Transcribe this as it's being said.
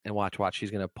And watch,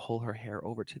 she's going to pull her hair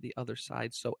over to the other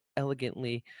side so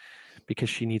elegantly because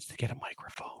she needs to get a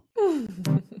microphone.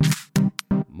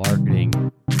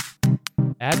 Marketing,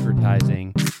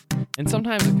 advertising, and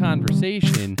sometimes a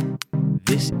conversation.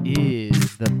 This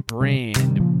is the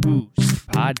Brand Boost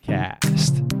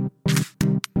Podcast.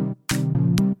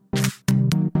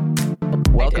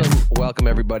 Welcome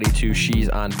everybody to She's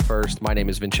On First. My name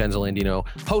is Vincenzo Landino,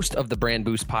 host of the Brand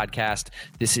Boost Podcast.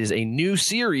 This is a new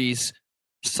series.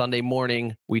 Sunday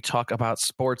morning, we talk about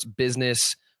sports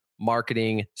business,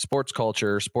 marketing, sports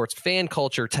culture, sports fan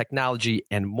culture, technology,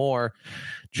 and more.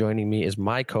 Joining me is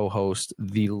my co-host,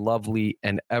 the lovely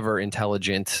and ever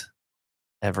intelligent?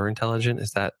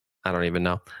 Is that? I don't even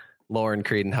know. Lauren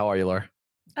Creedon. How are you, Laura?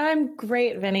 I'm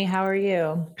great, Vinny. How are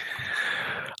you?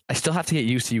 I still have to get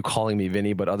used to you calling me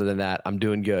Vinny, but other than that, I'm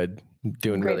doing good.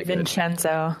 Doing great, really good.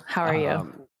 Vincenzo. How are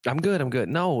you? I'm good.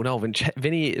 No,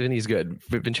 Vinny's good.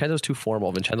 Vincenzo's too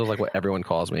formal. Vincenzo's like what everyone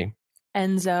calls me.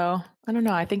 Enzo. I don't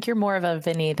know. I think you're more of a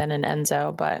Vinny than an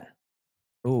Enzo, but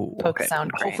both okay.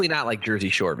 Sound great. Hopefully not like Jersey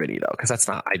Shore Vinny though, because that's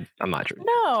not. I'm not Jersey.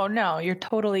 No, you're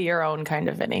totally your own kind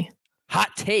of Vinny.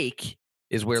 Hot take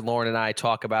is where Lauren and I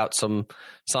talk about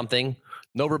something.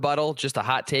 No rebuttal, just a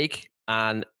hot take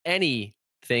on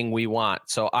anything we want.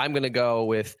 So I'm going to go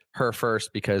with her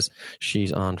first because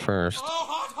she's on first.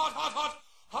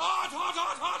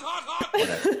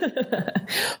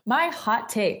 My hot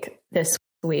take this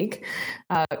week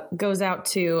goes out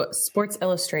to Sports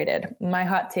Illustrated. My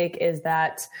hot take is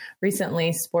that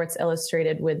recently Sports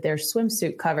Illustrated with their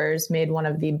swimsuit covers made one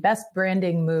of the best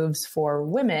branding moves for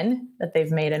women that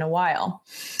they've made in a while.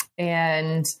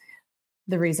 And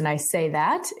the reason I say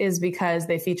that is because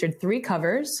they featured 3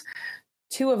 covers,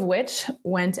 2 of which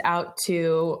went out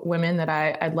to women that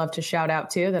I'd love to shout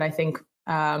out to that I think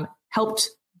helped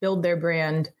build their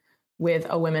brand with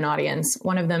a women audience.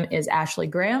 One of them is Ashley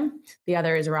Graham. The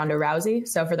other is Ronda Rousey.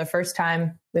 So for the first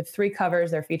time with 3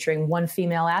 covers, they're featuring 1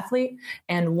 female athlete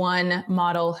and 1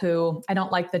 model who I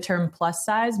don't like the term plus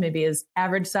size, maybe is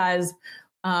average size,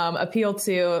 appeal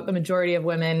to the majority of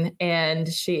women. And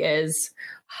she is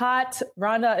hot.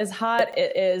 Ronda is hot.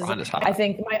 It is. Ronda's hot. I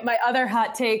think my other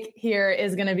hot take here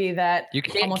is going to be that you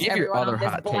can't almost give everyone your other on this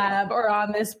hot blab take. or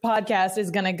on this podcast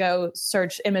is going to go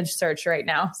image search right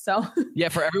now. So yeah,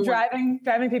 for everyone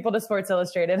driving people to Sports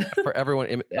Illustrated. For everyone,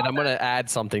 and I'm going to add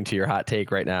something to your hot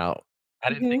take right now. I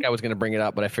didn't think I was going to bring it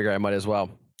up, but I figure I might as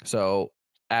well. So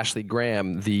Ashley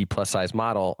Graham, the plus size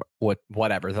model,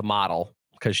 whatever the model,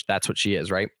 because that's what she is,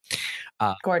 right?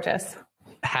 Gorgeous.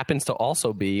 Happens to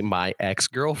also be my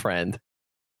ex-girlfriend.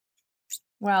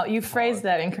 Well, you phrased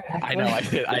that incorrectly. I know I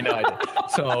did.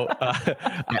 So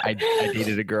I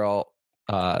dated a girl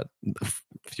a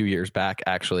few years back,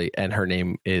 actually, and her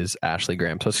name is Ashley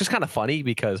Graham. So it's just kind of funny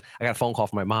because I got a phone call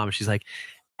from my mom, and she's like,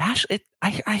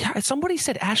 somebody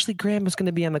said Ashley Graham is going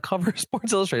to be on the cover of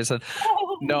Sports Illustrated. I said,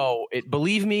 no,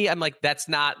 believe me. I'm like, that's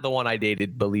not the one I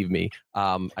dated. Believe me.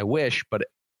 I wish, but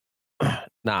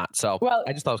not. So well,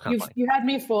 I just thought it was kind of funny. You had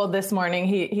me fooled this morning.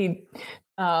 He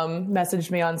messaged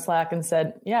me on Slack and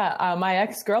said, yeah, my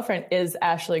ex-girlfriend is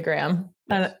Ashley Graham.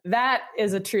 And that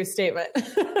is a true statement.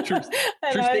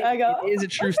 I go, it is a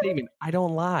true statement. I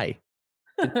don't lie.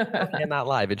 I cannot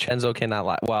lie. Vincenzo cannot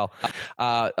lie. Well,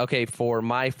 okay. For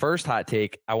my first hot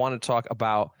take, I want to talk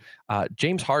about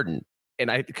James Harden.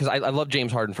 And because I love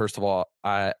James Harden, first of all,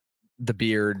 the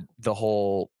beard,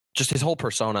 just his whole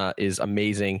persona is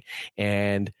amazing.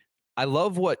 And I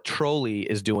love what Trolli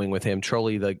is doing with him.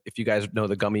 Trolli, if you guys know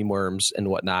the gummy worms and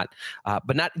whatnot,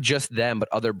 but not just them, but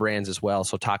other brands as well.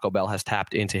 So Taco Bell has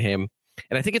tapped into him.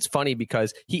 And I think it's funny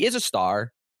because he is a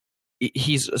star.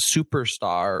 He's a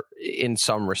superstar in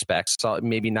some respects. So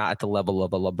maybe not at the level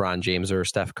of a LeBron James or a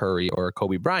Steph Curry or a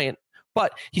Kobe Bryant,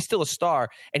 but he's still a star.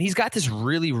 And he's got this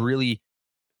really, really,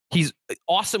 he's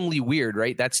awesomely weird,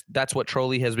 right? That's what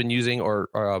Trolli has been using, or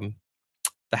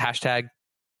the hashtag.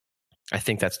 I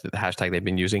think that's the hashtag they've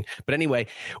been using. But anyway,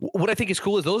 what I think is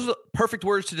cool is those are the perfect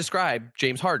words to describe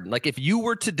James Harden. Like if you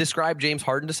were to describe James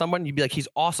Harden to someone, you'd be like, he's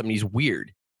awesome. He's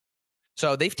weird.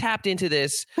 So they've tapped into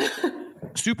this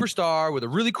superstar with a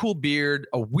really cool beard,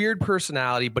 a weird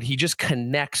personality, but he just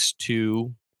connects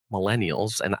to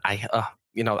millennials. And I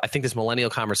think this millennial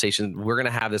conversation, we're going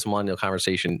to have this millennial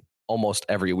conversation almost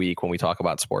every week when we talk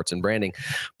about sports and branding.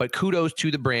 But kudos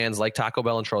to the brands like Taco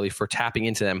Bell and Trolli for tapping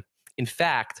into them. In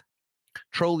fact,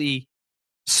 Trolli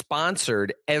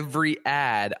sponsored every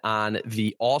ad on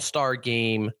the All-Star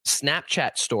Game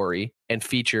Snapchat story and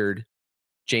featured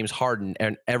James Harden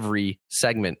in every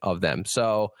segment of them.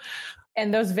 So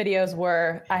And those videos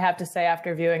were, I have to say,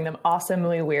 after viewing them,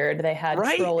 awesomely weird. They had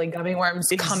trolley gummy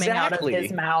worms coming out of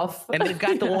his mouth. And they've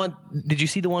got the one, did you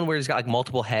see the one where he's got like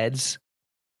multiple heads?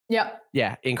 Yep.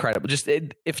 Yeah, incredible. Just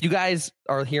if you guys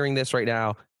are hearing this right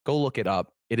now, go look it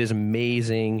up. It is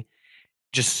amazing.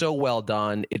 Just so well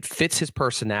done. It fits his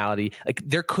personality. Like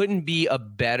there couldn't be a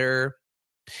better.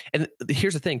 And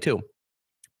here's the thing too.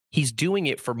 He's doing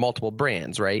it for multiple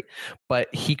brands, right?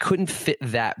 But he couldn't fit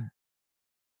that.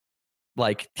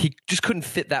 Like he just couldn't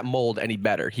fit that mold any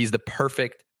better. He's the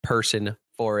perfect person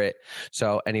for it.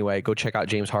 So anyway, go check out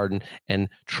James Harden and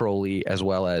Trolley as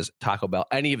well as Taco Bell.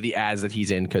 Any of the ads that he's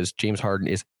in, because James Harden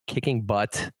is kicking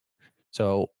butt.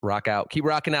 So keep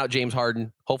rocking out, James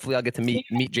Harden. Hopefully, I'll get to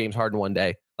meet James Harden one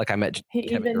day. Like I met he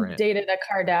Kevin even Durant. Dated a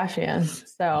Kardashian,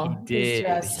 so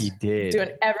he did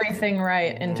doing everything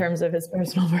right in terms of his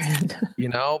personal brand.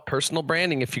 Personal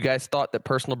branding. If you guys thought that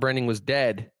personal branding was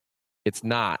dead, it's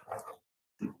not.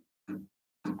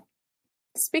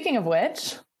 Speaking of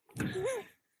which,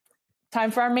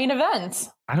 time for our main event.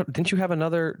 Didn't you have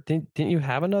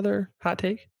another hot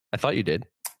take? I thought you did.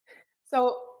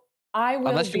 So I will.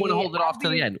 Unless you want to hold it off to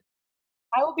the end.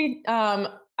 I will be.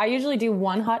 I usually do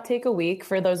one hot take a week.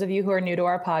 For those of you who are new to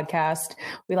our podcast,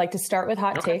 we like to start with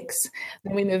hot takes.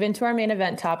 Then we move into our main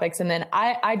event topics. And then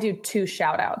I do 2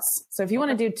 shout outs. So if you want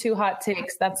to do 2 hot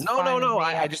takes, that's fine. No.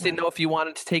 I just didn't know if you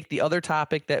wanted to take the other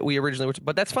topic that we originally were,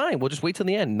 but that's fine. We'll just wait till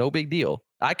the end. No big deal.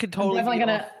 I could totally. I'm definitely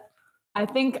gonna.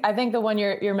 I think the one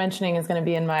you're mentioning is going to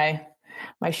be in my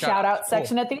shout out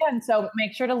section at the end. So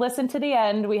make sure to listen to the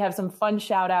end. We have some fun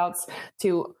shout outs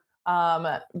to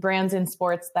brands in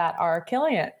sports that are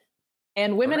killing it.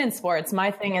 And women in sports. My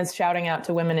thing is shouting out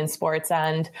to women in sports.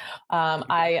 And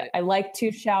I like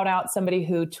to shout out somebody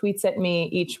who tweets at me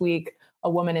each week,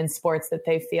 a woman in sports that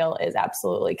they feel is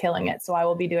absolutely killing it. So I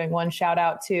will be doing one shout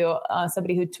out to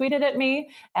somebody who tweeted at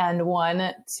me and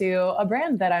one to a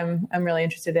brand that I'm really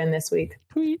interested in this week.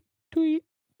 Tweet.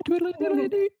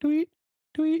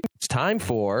 It's time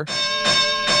for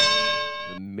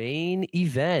the main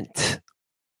event.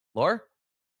 Laura?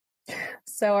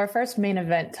 So our first main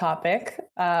event topic,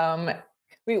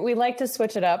 we like to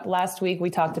switch it up. Last week we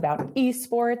talked about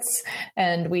esports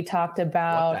and we talked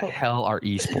about... What the hell are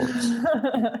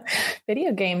esports?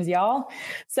 Video games, y'all.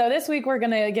 So this week we're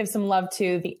going to give some love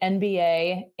to the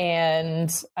NBA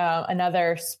and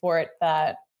another sport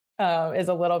that is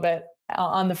a little bit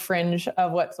on the fringe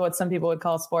of what some people would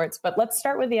call sports. But let's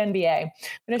start with the NBA. I'm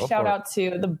going to shout out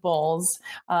to the Bulls.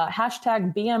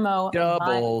 Hashtag BMO.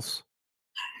 Doubles.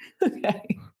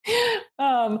 Okay.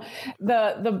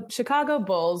 The Chicago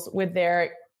Bulls, with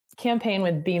their campaign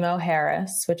with BMO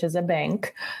Harris, which is a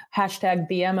bank, hashtag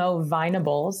BMO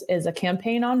Vineables is a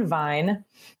campaign on Vine,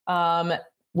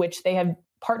 which they have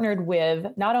partnered with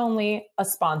not only a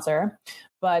sponsor,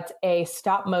 but a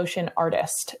stop motion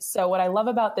artist. So what I love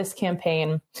about this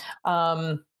campaign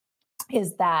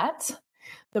is that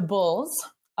the Bulls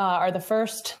are the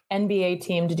first NBA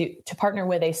team to partner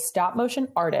with a stop motion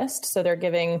artist. So they're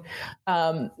giving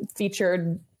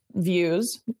featured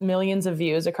views, millions of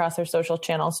views across their social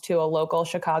channels to a local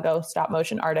Chicago stop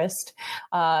motion artist.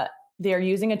 They're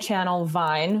using a channel,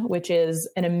 Vine, which is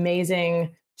an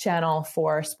amazing channel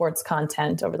for sports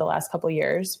content over the last couple of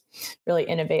years, really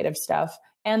innovative stuff.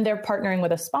 And they're partnering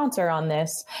with a sponsor on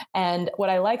this. And what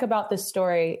I like about this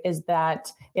story is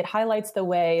that it highlights the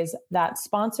ways that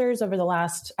sponsors over the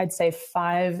last, I'd say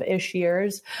 5-ish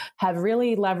years, have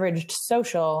really leveraged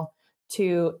social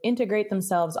to integrate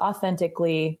themselves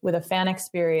authentically with a fan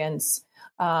experience,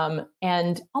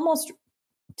 and almost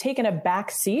taken a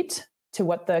back seat to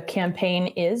what the campaign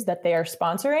is that they are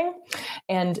sponsoring.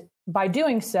 And by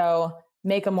doing so,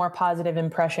 make a more positive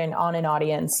impression on an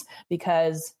audience,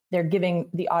 because they're giving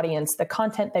the audience the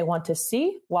content they want to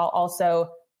see while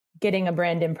also getting a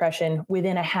brand impression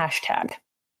within a hashtag.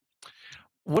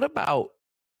 What about,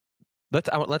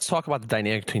 let's talk about the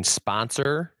dynamic between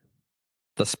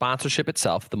the sponsorship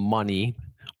itself, the money,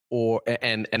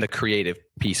 and the creative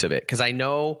piece of it. Because I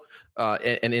know,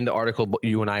 and in the article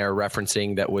you and I are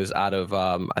referencing that was out of,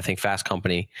 I think, Fast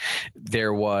Company,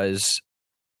 there was,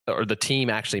 or the team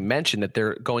actually mentioned that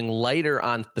they're going lighter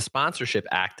on the sponsorship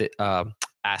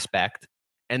aspect,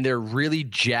 and they're really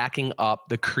jacking up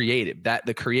the creative. That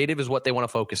the creative is what they want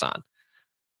to focus on.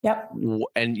 Yep.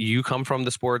 And you come from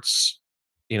the sports,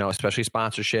 especially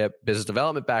sponsorship, business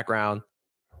development background.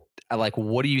 Like,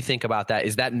 what do you think about that?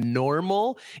 Is that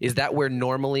normal? Is that where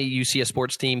normally you see a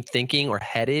sports team thinking or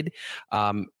headed?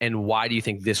 And why do you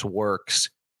think this works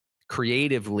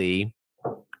creatively?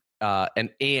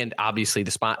 And obviously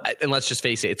and let's just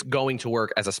face it, it's going to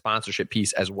work as a sponsorship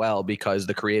piece as well, because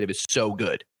the creative is so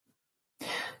good.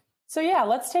 So yeah,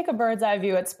 let's take a bird's eye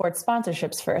view at sports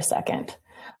sponsorships for a second.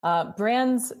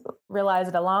 Brands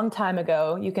realized a long time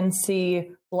ago, you can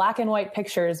see black and white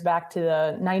pictures back to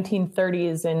the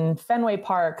 1930s in Fenway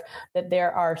Park, that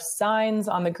there are signs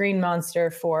on the Green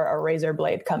Monster for a razor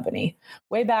blade company.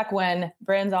 Way back when,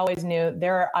 brands always knew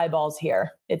there are eyeballs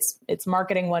here. It's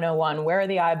marketing 101. Where are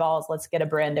the eyeballs? Let's get a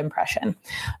brand impression.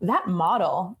 That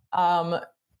model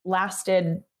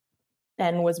lasted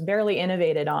and was barely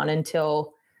innovated on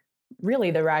until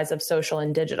really the rise of social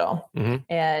and digital. Mm-hmm.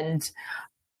 And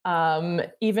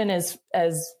even the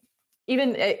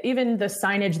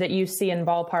signage that you see in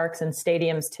ballparks and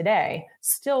stadiums today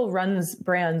still runs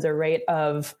brands a rate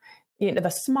of, the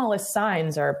smallest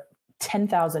signs are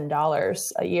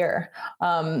 $10,000 a year.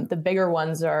 The bigger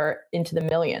ones are into the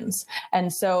millions.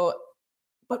 And so,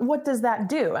 but what does that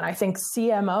do? And I think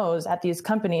CMOs at these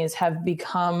companies have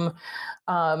become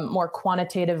more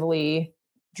quantitatively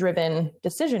driven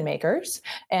decision makers,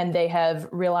 and they have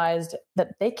realized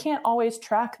that they can't always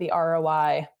track the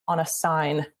ROI on a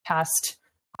sign past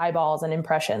eyeballs and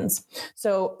impressions.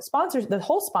 So the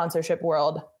whole sponsorship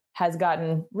world has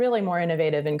gotten really more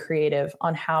innovative and creative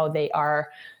on how they are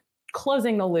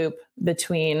closing the loop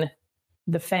between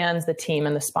the fans, the team,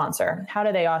 and the sponsor. How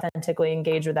do they authentically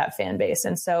engage with that fan base?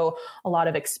 And so a lot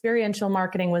of experiential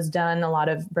marketing was done. A lot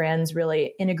of brands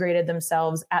really integrated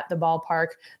themselves at the ballpark,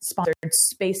 sponsored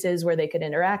spaces where they could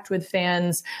interact with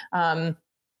fans, and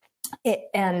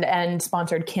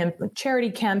sponsored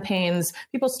charity campaigns.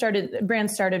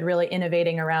 Brands started really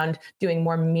innovating around doing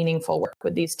more meaningful work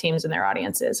with these teams and their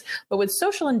audiences. But with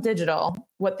social and digital,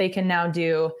 what they can now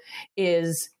do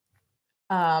is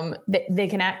they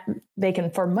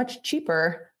can for much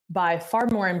cheaper buy far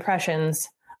more impressions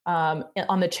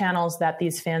on the channels that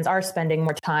these fans are spending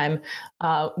more time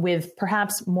with,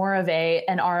 perhaps more of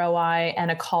an ROI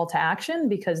and a call to action,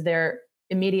 because they're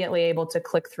immediately able to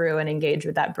click through and engage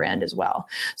with that brand as well.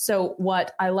 So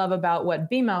what I love about what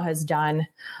BMO has done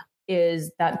is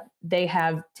that they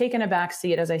have taken a back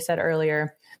seat, as I said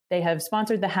earlier. They have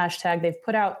sponsored the hashtag. They've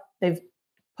put out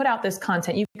this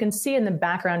content. You can see in the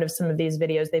background of some of these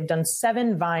videos, they've done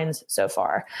 7 Vines so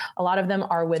far. A lot of them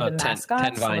are with the mascots.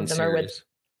 10 Vine some of them series. are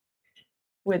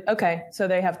with okay, so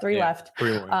they have 3 left.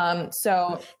 3 more.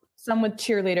 So some with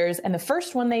cheerleaders, and the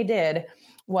first one they did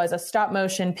was a stop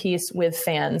motion piece with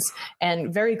fans,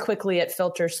 and very quickly it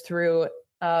filters through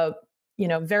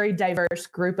very diverse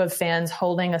group of fans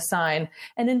holding a sign.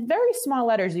 And in very small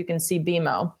letters, you can see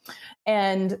BMO.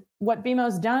 And what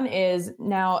BMO's done is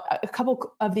now a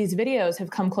couple of these videos have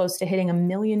come close to hitting 1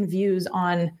 million views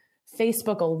on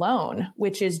Facebook alone,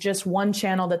 which is just one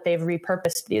channel that they've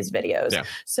repurposed these videos. Yeah.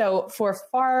 So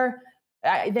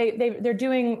they're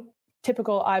doing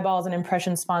typical eyeballs and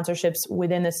impression sponsorships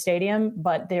within the stadium,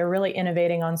 but they're really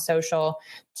innovating on social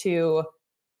to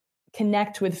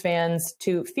connect with fans,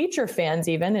 to feature fans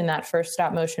even in that first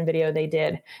stop motion video they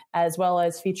did, as well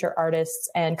as feature artists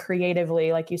and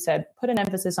creatively, like you said, put an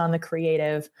emphasis on the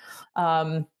creative.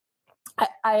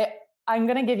 I'm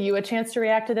going to give you a chance to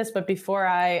react to this, but before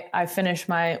I finish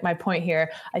my point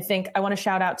here, I think I want to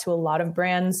shout out to a lot of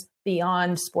brands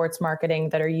beyond sports marketing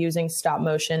that are using stop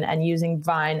motion and using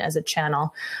Vine as a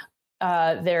channel.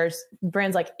 There's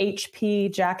brands like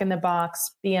HP, Jack in the Box,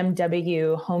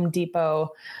 BMW, Home Depot.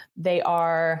 They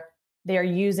are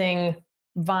using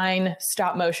Vine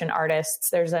stop motion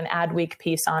artists. There's an Adweek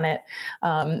piece on it.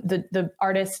 The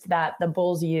artist that the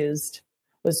Bulls used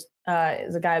is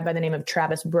a guy by the name of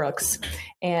Travis Brooks.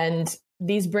 And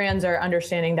these brands are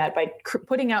understanding that by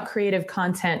putting out creative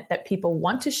content that people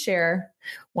want to share,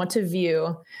 want to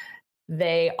view,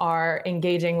 they are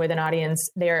engaging with an audience.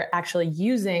 They're actually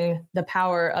using the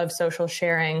power of social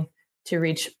sharing to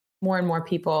reach more and more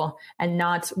people, and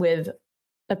not with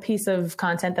a piece of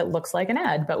content that looks like an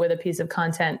ad, but with a piece of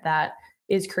content that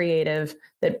is creative,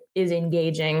 that is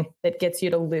engaging, that gets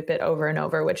you to loop it over and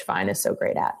over, which Vine is so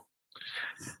great at.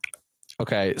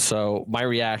 Okay, so my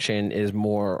reaction is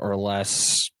more or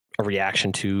less a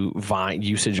reaction to Vine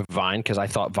usage of Vine, because I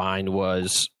thought Vine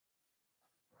was...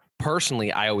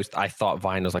 Personally, I thought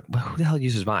Vine was like, well, who the hell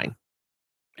uses Vine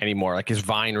anymore? Like, is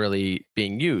Vine really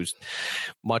being used?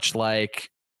 Much like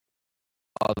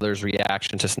others'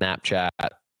 reaction to Snapchat.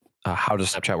 How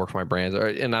does Snapchat work for my brands?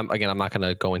 And I'm not going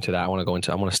to go into that. I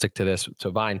want to stick to this,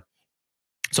 to Vine.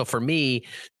 So for me,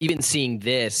 even seeing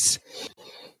this,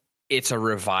 it's a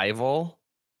revival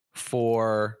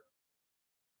for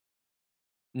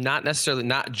not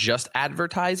just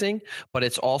advertising, but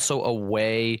it's also a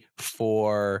way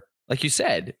for, like you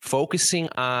said, focusing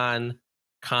on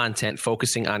content,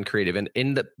 focusing on creative. And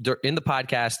in the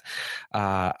podcast,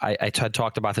 I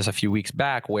talked about this a few weeks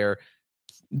back, where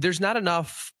there's not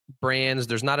enough brands,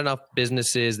 there's not enough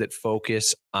businesses that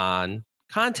focus on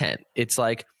content. It's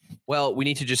like, well, we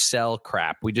need to just sell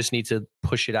crap. We just need to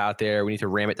push it out there. We need to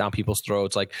ram it down people's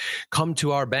throats. Like, come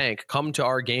to our bank, come to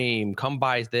our game, come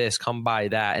buy this, come buy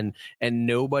that. And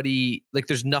nobody, like,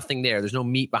 there's nothing there. There's no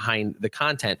meat behind the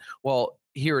content. Well,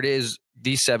 here it is.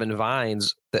 These 7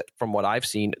 vines that, from what I've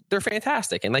seen, they're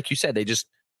fantastic. And like you said, they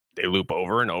loop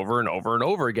over and over and over and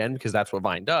over again, because that's what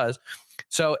Vine does.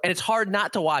 So, and it's hard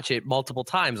not to watch it multiple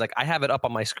times. Like, I have it up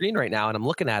on my screen right now and I'm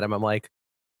looking at him. I'm like,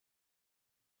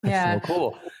 that's so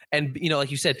cool. And, like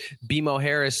you said, BMO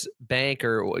Harris Bank,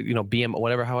 or, BM,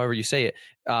 whatever, however you say it.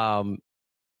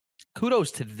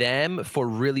 Kudos to them for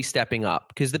really stepping up,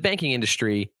 because the banking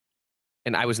industry,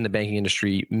 and I was in the banking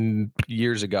industry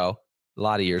years ago, a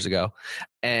lot of years ago,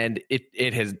 and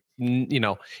it has,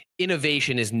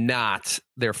 innovation is not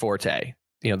their forte.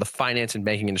 The finance and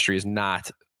banking industry is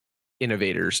not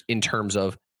innovators in terms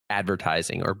of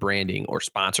advertising or branding or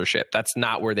sponsorship. That's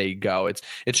not where they go.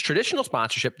 It's traditional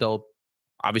sponsorship, though,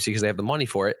 obviously, because they have the money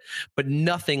for it, but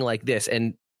nothing like this.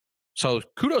 And so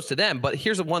kudos to them. But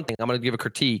here's the one thing I'm going to give a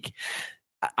critique.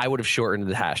 I would have shortened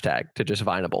the hashtag to just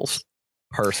Vinables,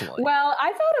 personally. Well,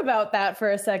 I thought about that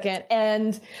for a second,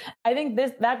 and I think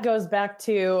that goes back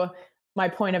to my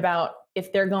point about,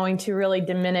 if they're going to really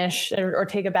diminish or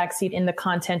take a backseat in the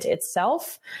content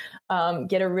itself,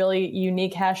 get a really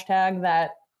unique hashtag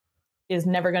that is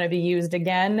never going to be used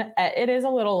again. It is a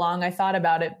little long. I thought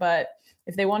about it, but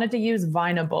if they wanted to use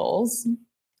Vinables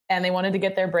and they wanted to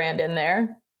get their brand in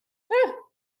there,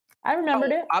 I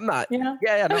remembered it. I'm not. No,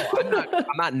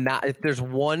 I'm not. If there's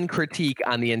one critique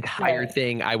on the entire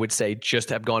thing, I would say just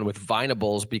have gone with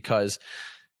Vinables, because,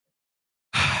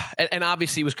 and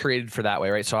obviously it was created for that way,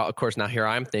 right? So of course now here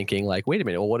I'm thinking, like, wait a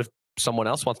minute, well, what if someone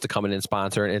else wants to come in and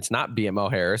sponsor, and it's not BMO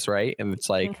Harris, right? And it's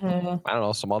like, I don't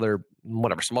know, some other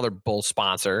bull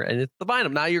sponsor, and it's the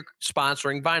Vinables. Now you're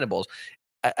sponsoring Vinables.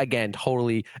 Again,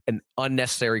 totally an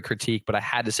unnecessary critique, but I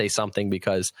had to say something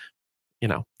because,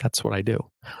 that's what I do.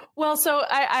 Well, so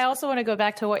I also want to go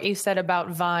back to what you said about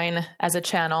Vine as a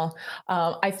channel.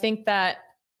 I think that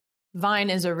Vine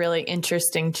is a really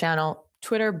interesting channel.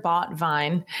 Twitter bought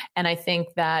Vine, and I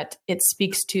think that it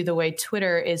speaks to the way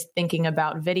Twitter is thinking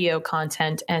about video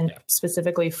content, and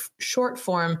specifically short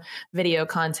form video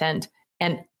content,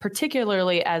 and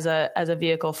particularly as a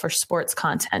vehicle for sports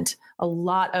content. A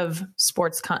lot of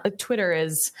sports Twitter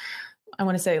is, I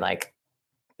want to say, like,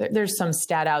 there's some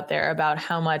stat out there about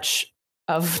how much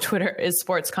of Twitter is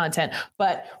sports content,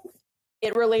 but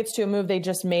it relates to a move they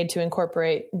just made to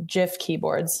incorporate GIF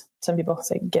keyboards. Some people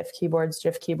say GIF keyboards.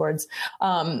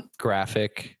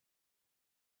 Graphic.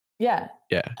 Yeah.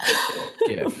 Yeah.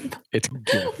 GIF. It's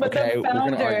GIF. But okay, we're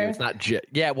going to argue it's not GIF.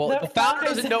 Yeah, well, the founder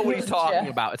doesn't know what he's talking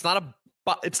about. It's not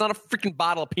a freaking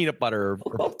bottle of peanut butter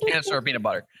or canister of peanut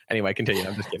butter. Anyway, continue.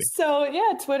 I'm just kidding. So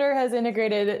yeah, Twitter has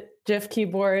integrated GIF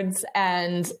keyboards,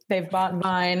 and they've bought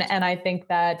Vine. And I think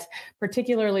that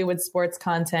particularly with sports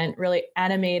content, really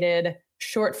animated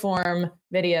short form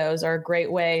videos are a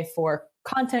great way for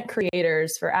content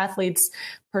creators, for athletes,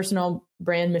 personal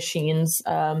brand machines,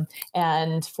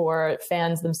 and for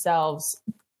fans themselves.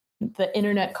 The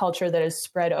internet culture that has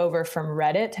spread over from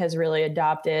Reddit has really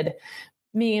adopted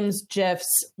memes, GIFs,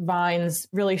 Vines,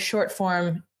 really short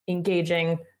form,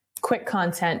 engaging, quick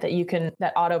content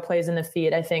that auto plays in the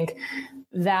feed. I think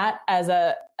that as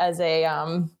a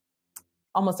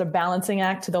almost a balancing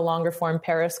act to the longer form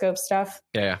Periscope stuff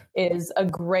is a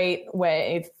great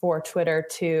way for Twitter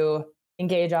to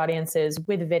engage audiences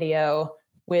with video,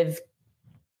 with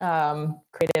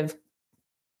creative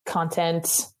content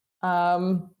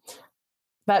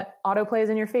that auto plays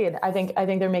in your feed. I think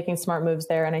they're making smart moves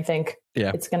there, and I think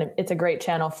it's a great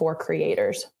channel for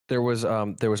creators. There was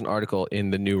an article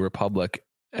in the New Republic,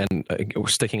 and we're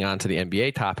sticking on to the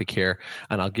NBA topic here,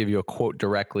 and I'll give you a quote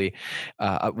directly.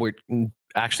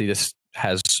 Actually, this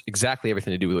has exactly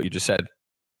everything to do with what you just said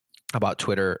about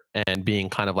Twitter and being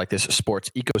kind of like this sports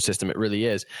ecosystem. It really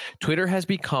is. Twitter has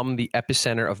become the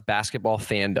epicenter of basketball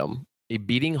fandom, a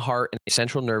beating heart and a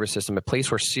central nervous system, a place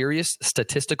where serious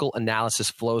statistical analysis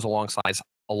flows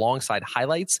alongside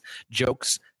highlights,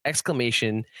 jokes,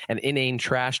 exclamation, and inane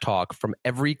trash talk from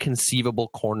every conceivable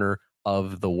corner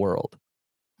of the world.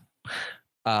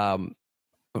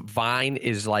 Vine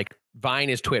is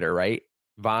Twitter, right?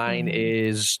 Vine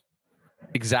is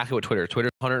exactly what Twitter is.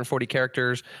 Twitter's 140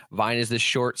 characters. Vine is this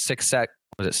short 6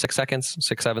 seconds,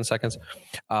 7 seconds.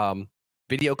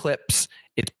 Video clips.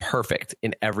 It's perfect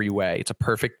in every way. It's a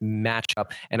perfect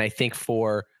matchup. And I think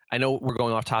I know we're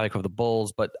going off topic of the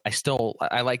Bulls, but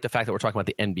I like the fact that we're talking about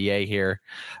the NBA here.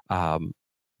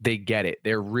 They get it.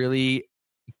 They're really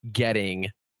getting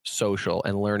social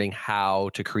and learning how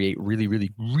to create really,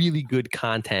 really, really good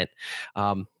content.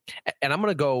 And I'm going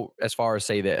to go as far as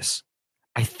say this.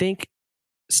 I think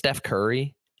Steph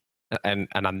Curry, and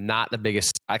I'm not the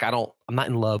biggest, like, I'm not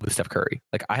in love with Steph Curry.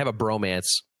 Like, I have a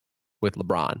bromance with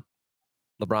LeBron.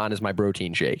 LeBron is my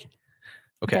protein shake.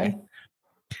 Okay.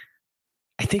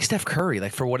 I think Steph Curry,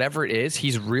 like, for whatever it is,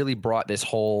 he's really brought this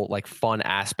whole like fun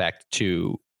aspect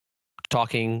to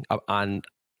talking on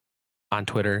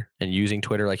Twitter and using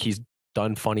Twitter. Like, he's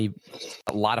done a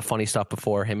lot of funny stuff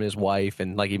before, him and his wife,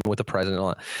 and like even with the president and all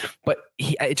that. But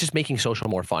it's just making social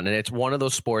more fun. And it's one of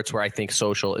those sports where I think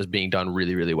social is being done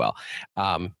really, really well.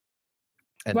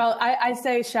 Well, I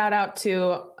say shout out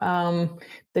to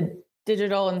the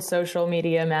digital and social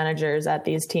media managers at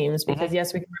these teams, because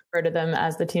yes, we can refer to them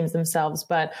as the teams themselves,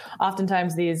 but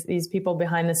oftentimes these people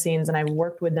behind the scenes, and I've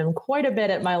worked with them quite a bit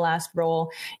at my last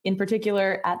role, in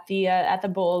particular at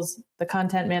the Bulls, the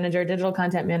digital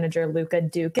content manager, Luka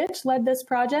Dukic, led this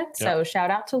project. Yep. So shout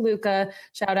out to Luka,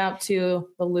 shout out to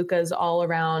the Lukas all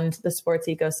around the sports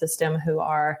ecosystem who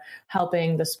are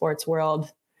helping the sports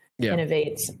world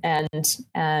innovate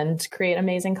and create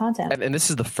amazing content. And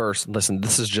this is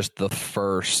this is just the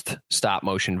first stop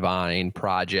motion Vine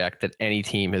project that any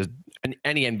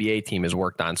NBA team has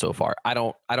worked on so far. I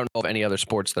don't know of any other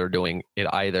sports that are doing it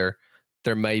either.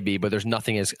 There may be, but there's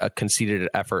nothing as a conceited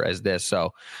effort as this.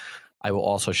 So I will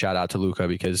also shout out to Luka,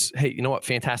 because, hey, you know what?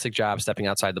 Fantastic job stepping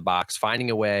outside the box, finding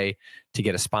a way to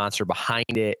get a sponsor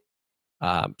behind it.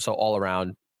 So all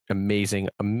around, amazing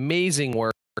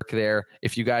work there.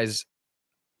 If you guys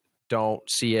don't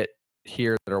see it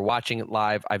here that are watching it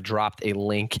live, I've dropped a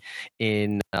link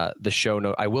in the show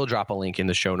note. I will drop a link in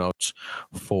the show notes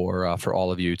for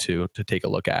all of you to take a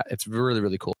look at. It's really,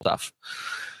 really cool stuff.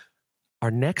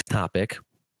 Our next topic,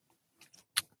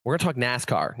 we're going to talk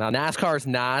NASCAR. Now, NASCAR is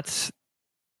not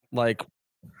like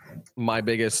my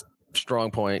biggest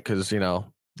strong point, because, you know,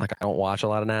 like, I don't watch a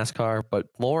lot of NASCAR, but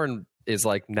Lauren is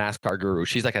like NASCAR guru.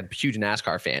 She's like a huge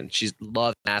NASCAR fan. She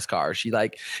loves NASCAR. She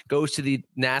like goes to the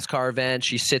NASCAR event.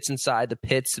 She sits inside the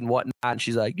pits and whatnot. And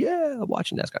she's like, yeah, I'm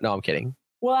watching NASCAR. No, I'm kidding.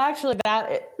 Well, actually,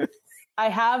 I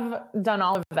have done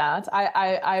all of that.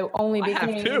 I only became...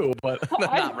 I have too, but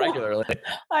not regularly.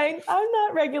 I'm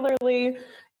not regularly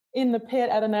in the pit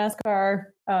at a NASCAR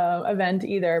event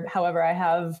either. However, I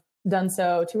have done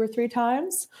so 2 or 3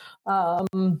 times.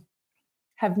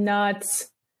 Have not,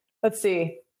 let's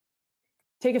see,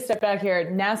 take a step back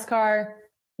here. NASCAR,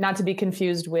 not to be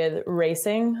confused with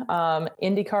racing.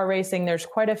 IndyCar racing, there's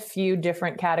quite a few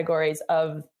different categories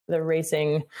of the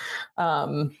racing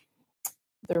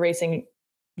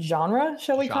genre,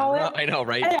 shall we call it? I know,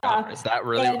 right? Yeah. Is that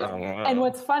really? And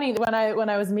what's funny, when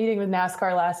I was meeting with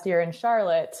NASCAR last year in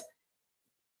Charlotte,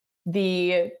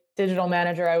 the digital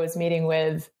manager I was meeting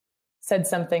with said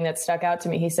something that stuck out to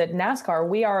me. He said, NASCAR,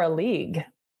 we are a league.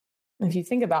 If you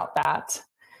think about that,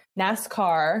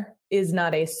 NASCAR is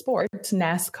not a sport.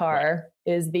 NASCAR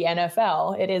is the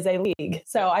NFL. It is a league.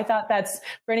 So I thought that's,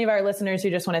 for any of our listeners who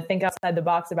just want to think outside the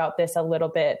box about this a little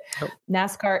bit,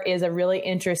 NASCAR is a really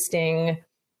interesting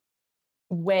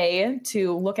way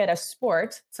to look at a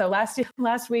sport. So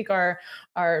last week,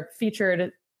 our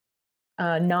featured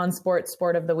non-sport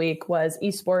sport of the week was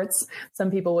esports.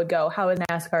 Some people would go, how is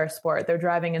NASCAR a sport? They're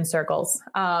driving in circles.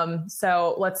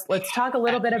 So let's talk a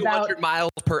little bit about 200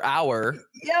 miles per hour.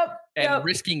 Yep. And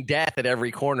risking death at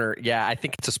every corner. Yeah, I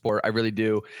think it's a sport. I really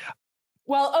do.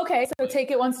 Well, okay. So take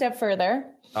it one step further.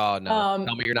 Oh, no.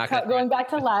 Tell me you're not going back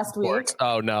to last week.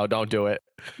 Oh, no, don't do it.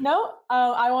 No,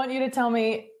 I want you to tell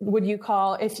me, if you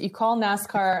call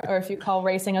NASCAR or if you call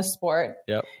racing a sport,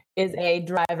 is a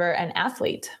driver an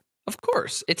athlete? Of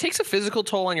course. It takes a physical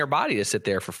toll on your body to sit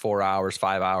there for 4 hours,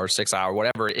 5 hours, 6 hours,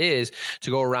 whatever it is,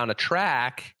 to go around a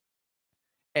track.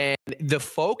 And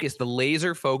the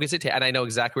laser focus, and I know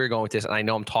exactly where you're going with this, and I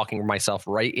know I'm talking myself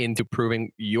right into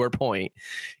proving your point.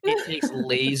 It takes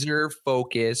laser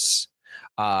focus,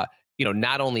 not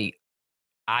only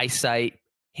eyesight,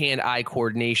 hand-eye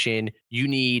coordination, you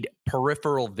need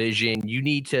peripheral vision, you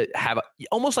need to have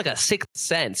almost like a sixth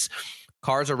sense.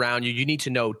 Cars around you, you need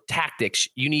to know tactics.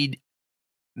 You need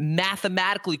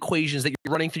mathematical equations that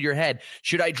you're running through your head.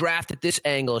 Should I draft at this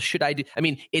angle? Should I do? I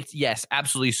mean, it's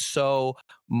absolutely so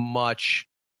much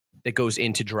that goes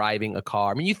into driving a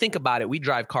car. I mean, you think about it, we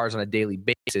drive cars on a daily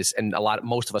basis, and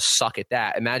most of us suck at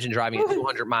that. Imagine driving at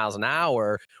 200 miles an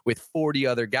hour with 40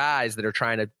 other guys that are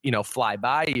trying to, fly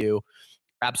by you.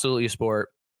 Absolutely a sport.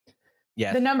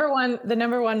 Yeah. The number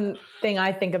one thing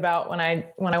I think about when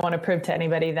I want to prove to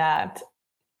anybody that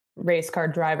race car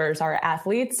drivers are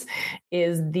athletes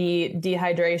is the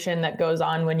dehydration that goes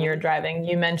on when you're driving.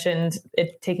 You mentioned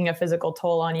it taking a physical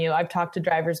toll on you. I've talked to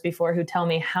drivers before who tell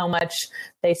me how much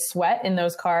they sweat in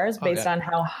those cars based on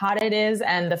how hot it is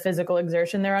and the physical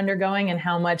exertion they're undergoing and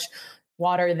how much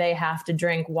water they have to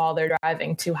drink while they're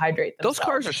driving to hydrate themselves. Those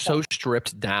cars are so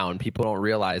stripped down. People don't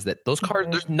realize that those cars,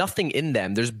 there's nothing in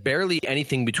them. There's barely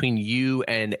anything between you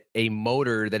and a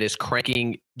motor that is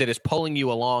cranking, that is pulling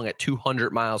you along at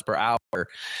 200 miles per hour.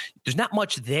 There's not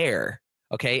much there.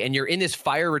 Okay. And you're in this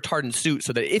fire retardant suit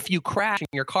so that if you crash and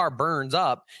your car burns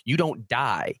up, you don't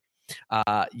die.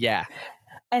 Yeah.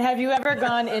 And have you ever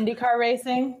gone IndyCar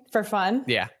racing for fun?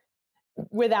 Yeah.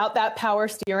 Without that power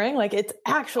steering, like it's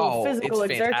actual physical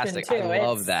exertion fantastic. too. I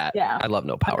love that. Yeah, I love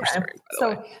no power steering. By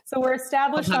the way. So we're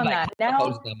established on that. Now,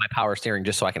 on my power steering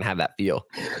just so I can have that feel.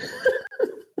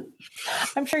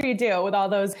 I'm sure you do with all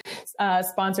those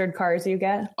sponsored cars you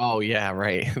get. Oh yeah,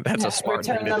 right. That's a smart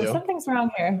thing to do. Something's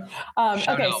wrong here.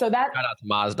 Okay, so that shout out to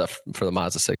Mazda for the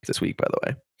Mazda 6 this week, by the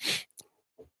way.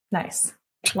 Nice,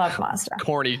 love Mazda.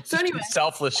 Corny, so anyway,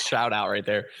 selfless shout out right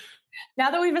there.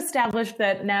 Now that we've established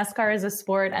that NASCAR is a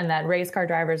sport and that race car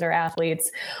drivers are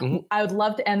athletes, I would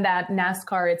love to, and that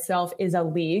NASCAR itself is a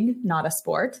league, not a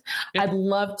sport. Yeah. I'd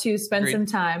love to spend some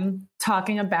time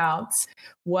talking about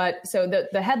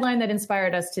the headline that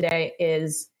inspired us today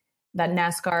is that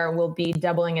NASCAR will be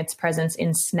doubling its presence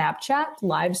in Snapchat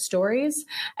live stories.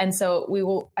 And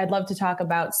so I'd love to talk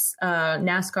about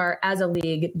NASCAR as a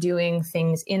league doing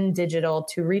things in digital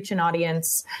to reach an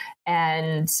audience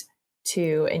and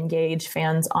to engage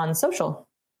fans on social.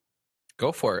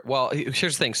 Go for it. Well,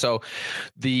 here's the thing. So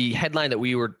the headline that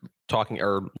we were talking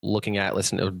or looking at,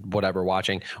 listening to whatever,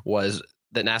 watching was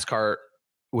that NASCAR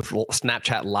with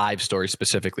Snapchat live stories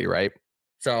specifically, right?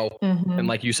 So, and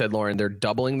like you said, Lauren, they're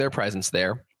doubling their presence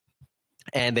there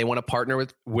and they want to partner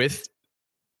with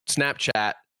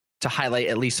Snapchat to highlight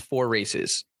at least 4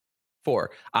 races.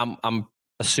 4. I'm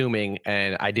assuming,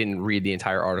 and I didn't read the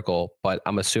entire article, but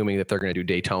I'm assuming that they're going to do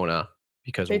Daytona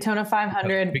because Daytona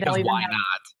 500. Because why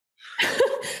not?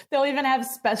 They'll even have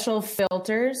special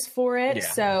filters for it. Yeah.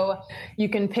 So you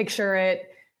can picture it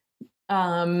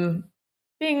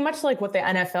being much like what the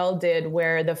NFL did,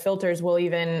 where the filters will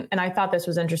even, and I thought this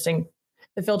was interesting,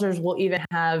 the filters will even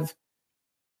have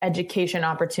education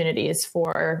opportunities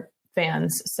for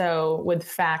fans. So with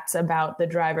facts about the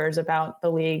drivers, about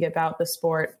the league, about the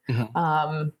sport,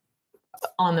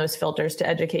 on those filters to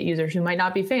educate users who might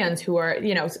not be fans, who are,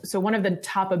 so one of the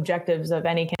top objectives of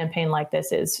any campaign like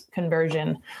this is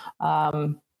conversion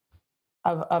of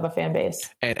a fan base.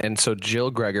 And so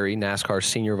Jill Gregory, NASCAR's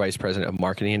Senior Vice President of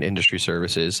Marketing and Industry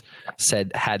Services,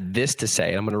 had this to say,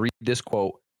 and I'm going to read this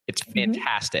quote. It's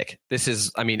fantastic. This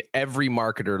is, every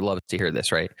marketer loves to hear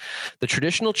this, right? The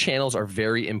traditional channels are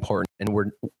very important and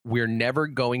we're never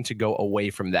going to go away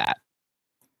from that.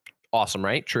 Awesome,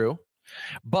 right? True.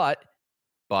 But,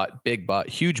 big but,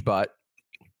 huge but,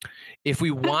 if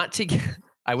we want to get,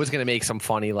 I was going to make some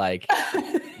funny like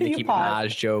Nicki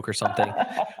Minaj joke or something,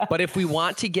 but if we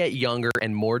want to get younger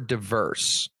and more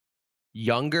diverse, if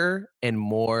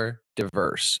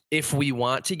we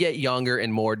want to get younger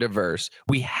and more diverse,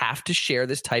 we have to share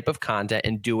this type of content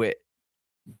and do it.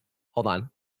 Hold on.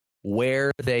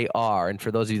 Where they are. And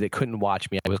for those of you that couldn't watch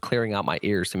me, I was clearing out my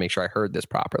ears to make sure I heard this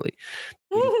properly.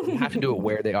 We have to do it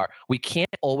where they are. We can't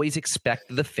always expect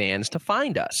the fans to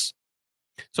find us.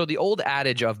 So the old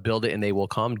adage of build it and they will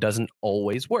come doesn't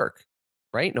always work,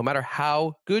 right? No matter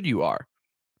how good you are.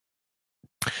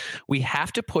 We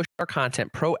have to push our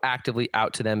content proactively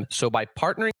out to them. So by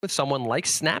partnering with someone like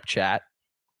Snapchat,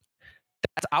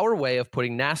 that's our way of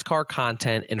putting NASCAR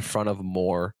content in front of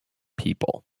more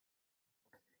people.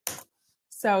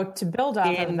 So to build off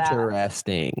of that.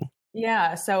 Interesting.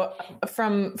 Yeah. So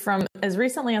from as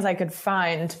recently as I could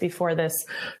find before this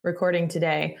recording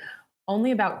today,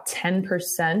 only about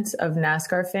 10% of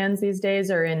NASCAR fans these days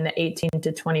are in the 18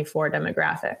 to 24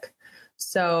 demographic.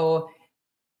 So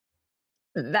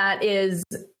that is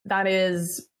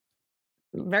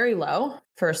very low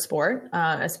for a sport,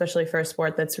 especially for a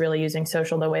sport that's really using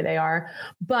social the way they are.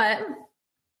 But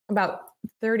about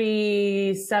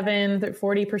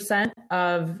 40%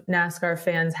 of NASCAR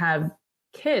fans have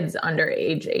kids under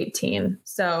age 18.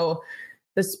 So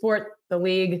the sport, the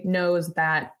league knows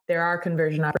that there are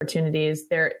conversion opportunities.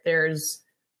 There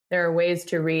are ways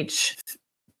to reach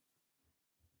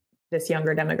this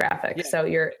younger demographic. Yeah. So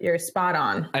you're spot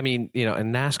on. And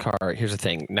NASCAR, here's the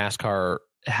thing. NASCAR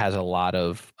has a lot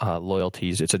of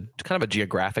loyalties. It's a kind of a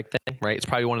geographic thing, right? It's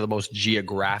probably one of the most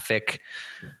geographic,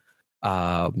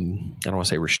 I don't want to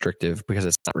say restrictive because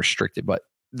it's not restricted, but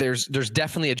there's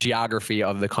definitely a geography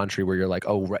of the country where you're like,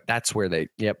 oh, that's where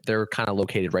they're kind of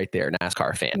located right there.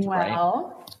 NASCAR fans,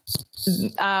 well,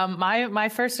 right? My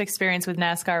first experience with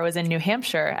NASCAR was in New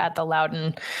Hampshire at the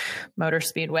Loudon Motor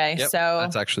Speedway. Yep, so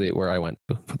that's actually where I went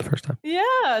for the first time.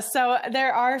 Yeah. So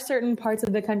there are certain parts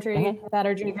of the country that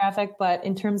are geographic, but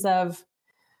in terms of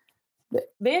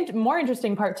the more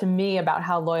interesting part to me about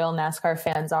how loyal NASCAR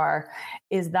fans are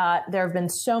is that there have been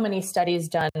so many studies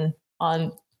done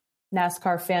on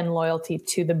NASCAR fan loyalty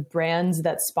to the brands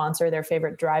that sponsor their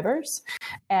favorite drivers.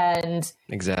 And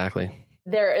exactly.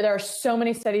 There are so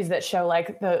many studies that show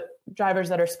like the drivers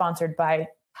that are sponsored by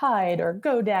Tide or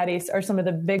GoDaddy are some of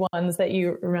the big ones that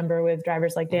you remember with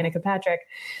drivers like Danica Patrick.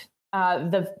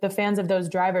 The fans of those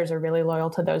drivers are really loyal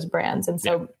to those brands. And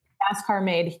so NASCAR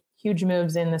made huge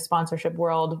moves in the sponsorship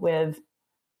world with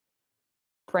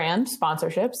brand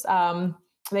sponsorships.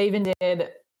 They even did,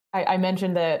 I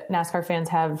mentioned that NASCAR fans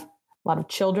have a lot of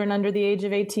children under the age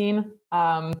of 18.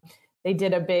 They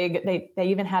did they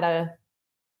even had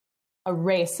a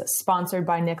race sponsored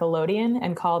by Nickelodeon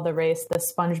and called the race the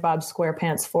SpongeBob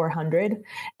SquarePants 400.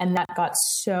 And that got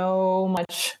so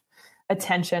much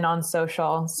attention on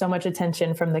social, so much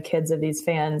attention from the kids of these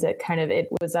fans. It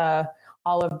was a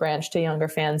olive branch to younger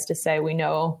fans to say, we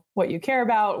know what you care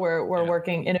about. We're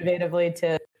working innovatively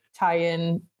to tie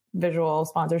in visual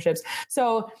sponsorships.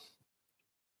 So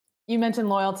you mentioned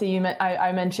loyalty.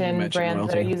 I mentioned brands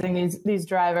loyalty. That are using these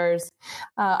drivers.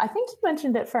 I think you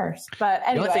mentioned it first, but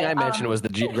anyway. The only thing I mentioned was the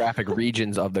geographic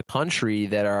regions of the country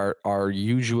that are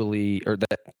usually, or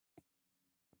that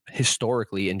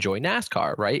historically enjoy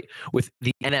NASCAR, right? With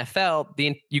the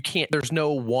NFL, you can't, there's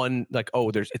no one like,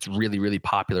 it's really, really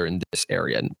popular in this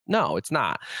area. No, it's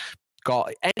not.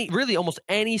 Almost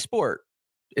any sport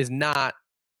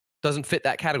doesn't fit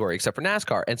that category except for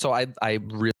NASCAR. And so I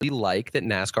really like that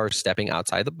NASCAR is stepping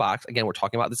outside the box. Again, we're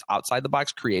talking about this outside the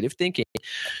box creative thinking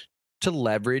to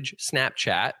leverage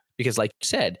Snapchat, because like you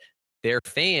said, their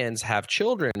fans have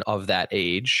children of that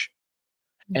age.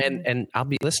 Mm-hmm. And I'll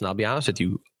be honest with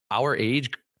you, our age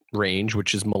range,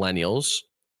 which is millennials,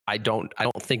 I don't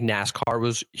think NASCAR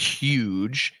was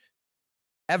huge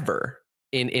ever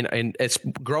in it's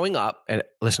growing up. And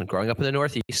listen, growing up in the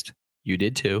Northeast, you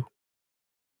did too.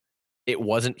 It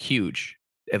wasn't huge,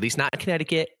 at least not in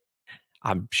Connecticut.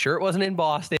 I'm sure it wasn't in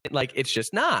Boston. Like, it's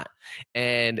just not.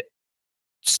 And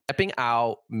stepping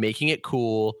out, making it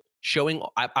cool, showing,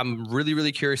 I'm really,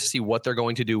 really curious to see what they're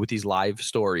going to do with these live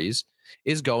stories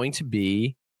is going to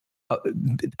be,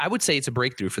 I would say it's a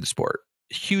breakthrough for the sport,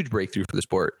 a huge breakthrough for the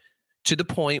sport, to the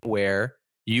point where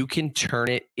you can turn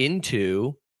it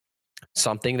into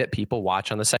something that people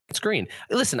watch on the second screen.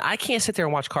 Listen, I can't sit there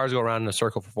and watch cars go around in a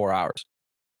circle for 4 hours.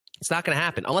 It's not going to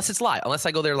happen unless it's live, unless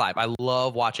I go there live. I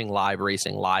love watching live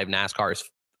racing. Live NASCAR is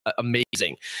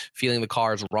amazing. Feeling the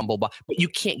cars rumble by. But you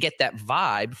can't get that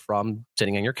vibe from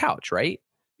sitting on your couch, right?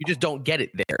 You just don't get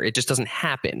it there. It just doesn't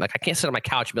happen. Like, I can't sit on my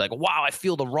couch and be like, wow, I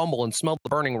feel the rumble and smell the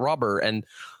burning rubber. And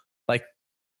like,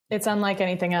 it's unlike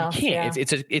anything else. You can't.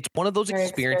 Yeah. It's one of those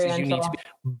experiences you need to be.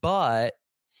 But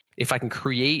if I can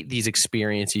create these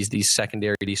experiences, these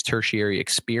secondary, these tertiary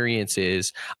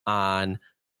experiences on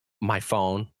my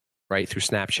phone, right, through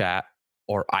Snapchat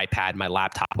or iPad, my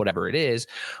laptop, whatever it is.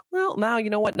 Well, now, you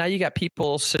know what? Now you got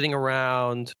people sitting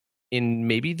around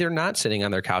maybe they're not sitting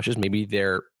on their couches. Maybe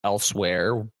they're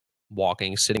elsewhere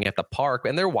walking, sitting at the park,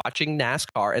 and they're watching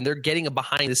NASCAR and they're getting a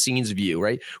behind the scenes view,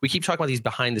 right? We keep talking about these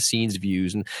behind the scenes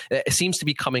views, and it seems to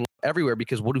be coming everywhere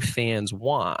because what do fans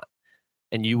want?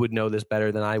 And you would know this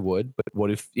better than I would, but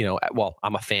what if, well,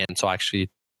 I'm a fan, so actually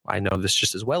I know this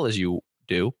just as well as you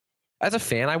do. As a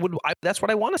fan, that's what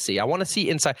I want to see. I want to see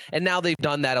inside. And now they've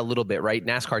done that a little bit, right?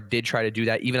 NASCAR did try to do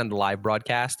that even on the live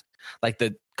broadcast, like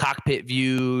the cockpit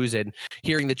views and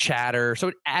hearing the chatter. So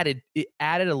it added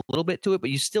a little bit to it,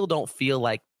 but you still don't feel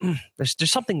like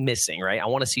there's something missing, right? I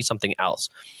want to see something else.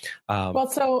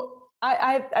 So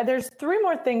there's three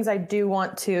more things I do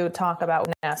want to talk about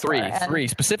with NASCAR.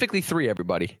 Specifically three,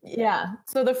 everybody. Yeah.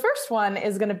 So the first one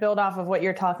is going to build off of what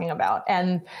you're talking about.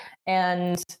 And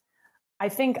I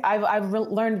think I've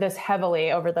learned this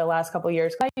heavily over the last couple of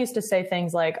years. I used to say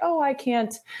things like, I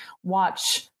can't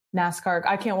watch NASCAR.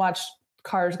 I can't watch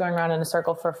cars going around in a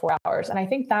circle for 4 hours. And I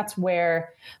think that's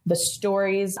where the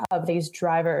stories of these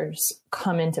drivers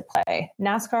come into play.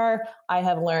 NASCAR, I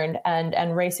have learned,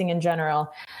 and racing in general,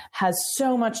 has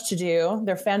so much to do.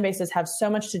 Their fan bases have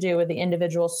so much to do with the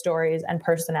individual stories and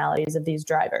personalities of these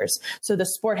drivers. So the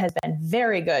sport has been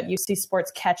very good. You see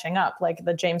sports catching up, like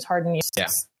the James Harden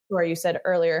story you said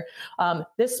earlier,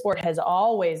 this sport has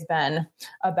always been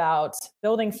about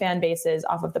building fan bases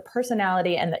off of the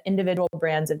personality and the individual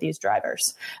brands of these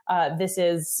drivers. This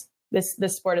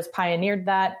sport has pioneered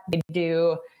that.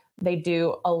 They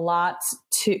do a lot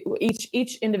to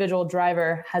each individual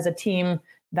driver has a team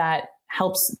that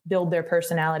helps build their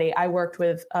personality. I worked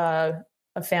with a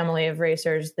family of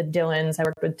racers, the Dillons. I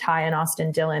worked with Ty and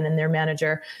Austin Dillon and their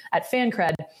manager at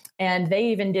FanCred. And they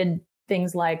even did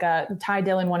things like Ty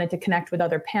Dillon wanted to connect with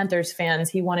other Panthers fans.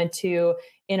 He wanted to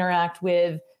interact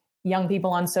with young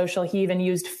people on social. He even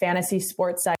used fantasy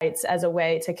sports sites as a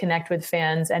way to connect with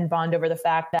fans and bond over the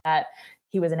fact that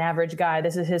he was an average guy.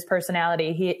 This is his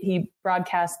personality. He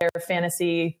broadcast their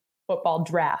fantasy football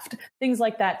draft, things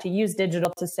like that, to use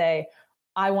digital to say,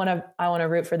 I want to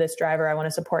root for this driver. I want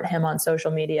to support him on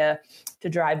social media to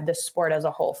drive the sport as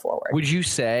a whole forward. Would you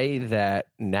say that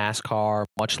NASCAR,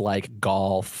 much like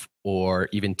golf or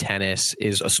even tennis,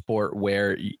 is a sport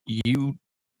where you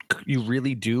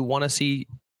really do want to see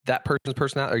that person's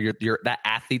personality, or your that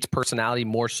athlete's personality,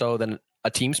 more so than a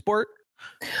team sport?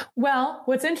 Well,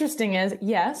 what's interesting is,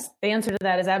 yes, the answer to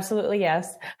that is absolutely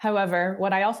yes. However,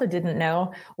 what I also didn't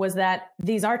know was that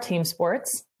these are team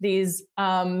sports. These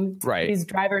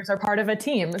drivers are part of a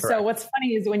team. Correct. So what's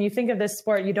funny is when you think of this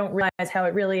sport, you don't realize how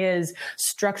it really is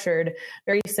structured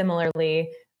very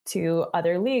similarly to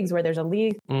other leagues, where there's a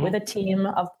league with a team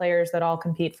of players that all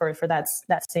compete for that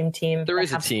same team. There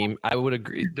is a team. I would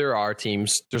agree. There are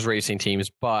teams. There's racing teams,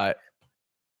 but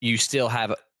you still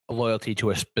have loyalty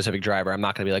to a specific driver. I'm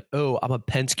not going to be like, oh, I'm a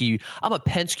Penske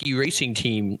racing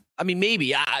team. I mean,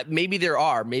 maybe there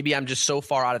are. Maybe I'm just so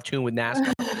far out of tune with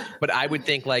NASCAR. But I would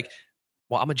think like,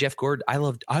 well, I'm a Jeff Gordon.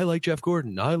 I like Jeff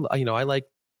Gordon. I like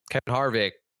Kevin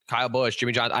Harvick, Kyle Busch,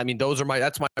 Jimmy Johnson. I mean,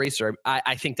 that's my racer.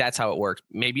 I think that's how it works.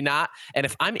 Maybe not. And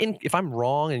if I'm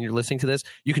wrong and you're listening to this,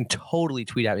 you can totally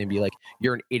tweet at me and be like,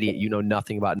 you're an idiot. You know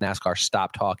nothing about NASCAR.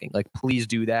 Stop talking. Like, please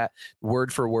do that.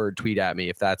 Word for word, tweet at me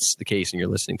if that's the case and you're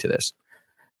listening to this.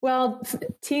 Well,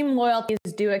 team loyalties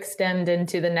do extend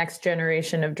into the next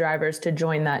generation of drivers to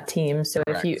join that team. So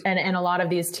Correct. If you, and a lot of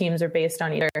these teams are based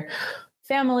on either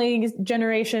family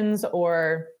generations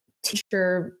or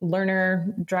teacher,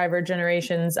 learner, driver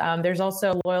generations. There's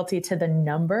also loyalty to the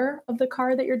number of the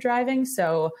car that you're driving.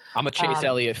 So I'm a Chase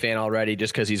Elliott fan already,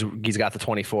 just because he's got the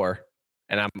 24,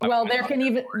 and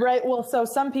so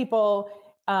some people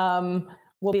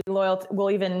will be loyal.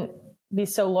 Will even be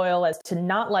so loyal as to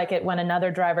not like it when another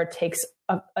driver takes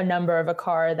a number of a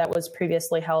car that was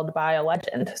previously held by a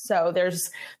legend. So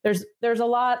there's a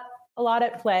lot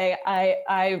at play.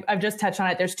 I've just touched on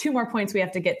it. There's two more points we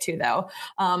have to get to, though.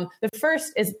 The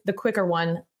first is the quicker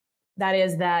one. That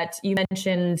is that you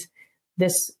mentioned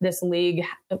this league,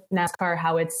 NASCAR,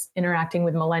 how it's interacting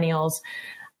with millennials.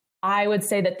 I would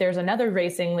say that there's another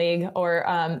racing league,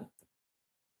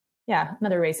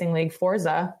 another racing league,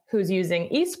 Forza, who's using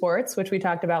esports, which we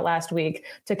talked about last week,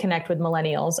 to connect with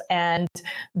millennials. And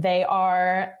they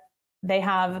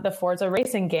have the Forza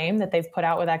racing game that they've put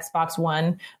out with Xbox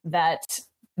One that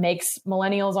makes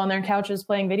millennials on their couches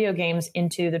playing video games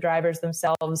into the drivers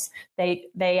themselves.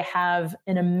 They have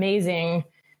an amazing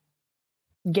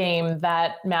game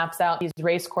that maps out these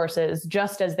race courses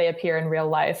just as they appear in real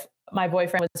life. My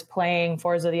boyfriend was playing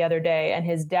Forza the other day, and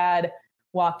his dad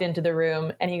walked into the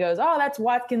room and he goes, "Oh, that's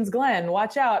Watkins Glen.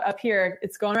 Watch out up here.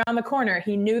 It's going around the corner."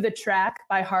 He knew the track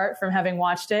by heart from having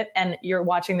watched it. And you're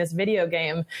watching this video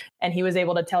game and he was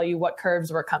able to tell you what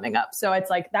curves were coming up. So it's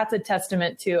like, that's a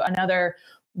testament to another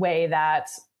way that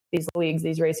these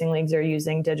racing leagues are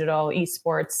using digital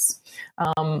esports,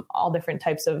 all different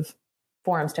types of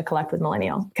forums to connect with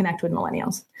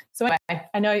millennials. So anyway,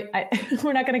 I know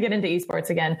we're not going to get into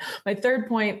esports again. My third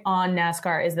point on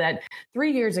NASCAR is that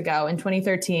 3 years ago in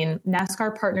 2013,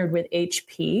 NASCAR partnered with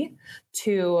HP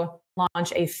to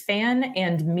launch a fan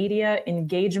and media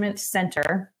engagement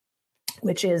center,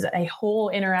 which is a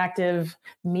whole interactive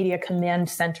media command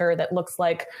center that looks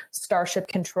like Starship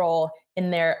Control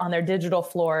on their digital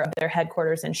floor of their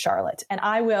headquarters in Charlotte. And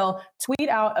I will tweet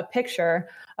out a picture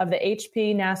of the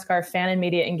HP NASCAR Fan and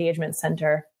Media Engagement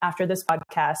Center after this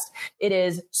podcast. It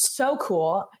is so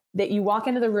cool that you walk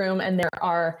into the room and there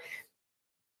are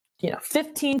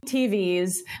 15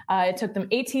 TVs. It took them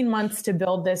 18 months to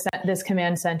build this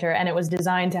command center, and it was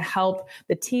designed to help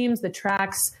the teams, the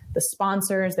tracks, the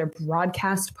sponsors, their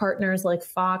broadcast partners like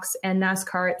Fox and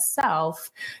NASCAR itself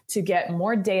to get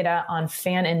more data on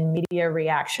fan and media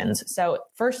reactions. So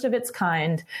first of its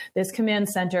kind, this command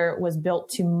center was built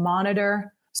to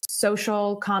monitor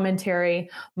social commentary,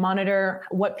 monitor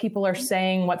what people are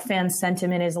saying, what fan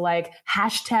sentiment is like,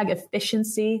 hashtag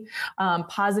efficiency,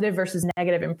 positive versus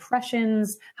negative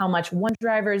impressions, how much one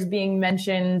driver is being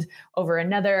mentioned over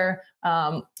another.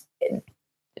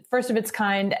 First of its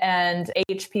kind, and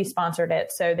HP sponsored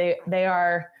it. So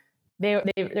they're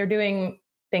doing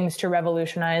things to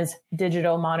revolutionize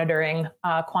digital monitoring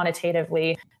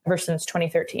quantitatively ever since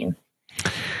 2013.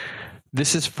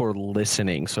 This is for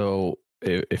listening. So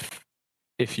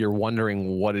if you're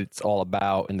wondering what it's all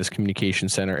about in this communication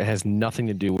center, it has nothing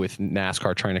to do with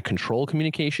NASCAR trying to control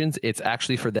communications. It's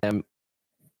actually for them.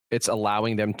 It's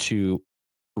allowing them to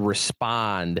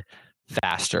respond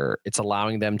faster. It's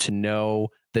allowing them to know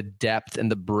the depth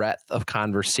and the breadth of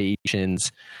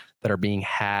conversations that are being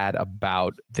had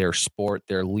about their sport,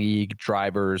 their league,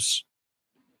 drivers,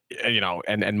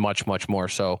 and much, much more.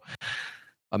 So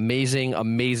amazing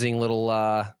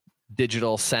little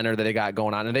digital center that they got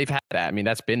going on. And they've had that. I mean,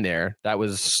 that's been there.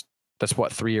 That's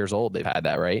what, 3 years old. They've had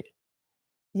that, right?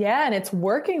 Yeah. And it's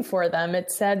working for them. It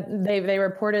said they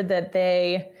reported that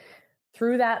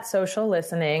through that social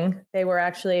listening, they were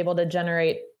actually able to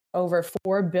generate over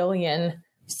 4 billion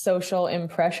social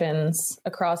impressions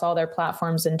across all their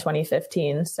platforms in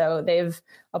 2015. So they've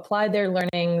applied their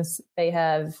learnings. They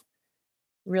have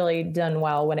really done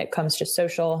well when it comes to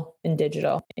social and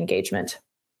digital engagement.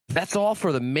 That's all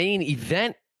for the main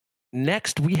event.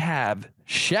 Next, we have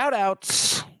shout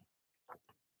outs.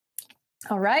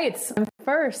 All right. I'm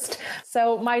first.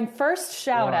 So my first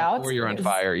shout out. Or you're on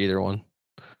fire, either one.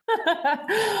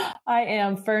 I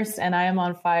am first and I am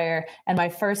on fire. And my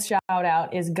first shout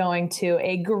out is going to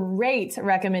a great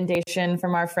recommendation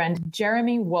from our friend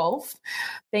Jeremy Wolf.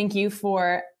 Thank you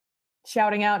for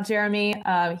shouting out Jeremy.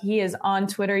 He is on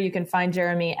Twitter. You can find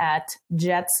Jeremy at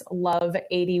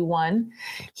JetsLove81.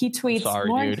 He tweets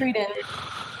Lauren Creedon.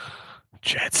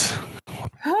 Jets.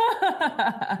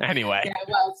 Anyway. Yeah,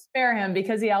 well, spare him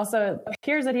because he also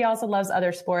appears that he also loves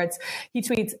other sports. He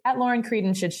tweets at Lauren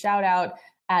Creedon should shout out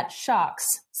at Sjokz,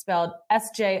 spelled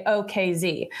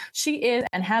SJOKZ. She is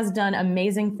and has done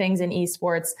amazing things in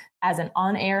esports as an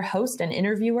on-air host and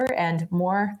interviewer and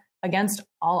more against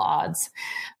all odds.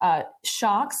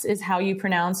 Sjokz is how you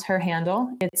pronounce her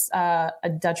handle. It's a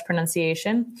Dutch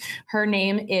pronunciation. Her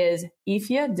name is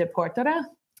Yfje de Portera.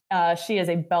 She is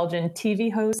a Belgian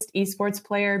TV host, esports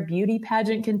player, beauty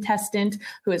pageant contestant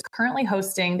who is currently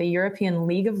hosting the European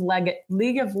League of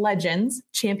Legends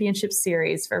Championship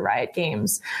Series for Riot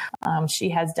Games. She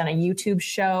has done a YouTube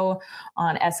show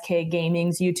on SK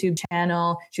Gaming's YouTube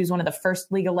channel. She was one of the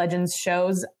first League of Legends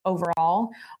shows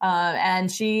overall.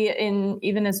 And she,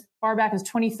 even as far back as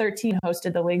 2013,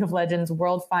 hosted the League of Legends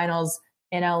World Finals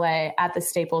in LA at the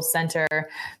Staples Center.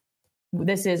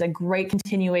 This is a great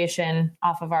continuation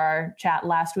off of our chat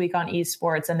last week on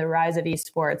esports and the rise of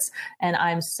esports. And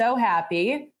I'm so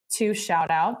happy to shout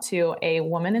out to a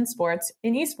woman in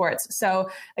esports. So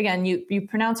again, you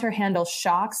pronounce her handle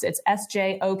Sjokz. It's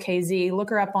SJOKZ. Look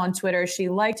her up on Twitter. She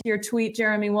liked your tweet,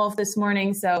 Jeremy Wolf, this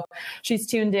morning. So she's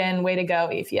tuned in. Way to go,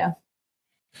 Yfje.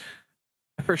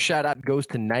 First shout out goes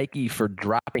to Nike for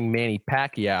dropping Manny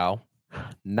Pacquiao,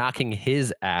 knocking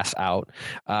his ass out.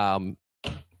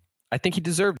 I think he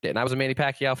deserved it. And I was a Manny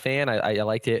Pacquiao fan. I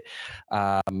liked it.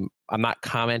 I'm not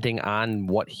commenting on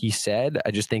what he said.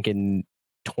 I just think in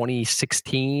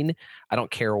 2016, I don't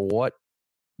care what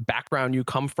background you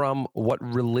come from, what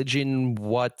religion,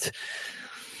 what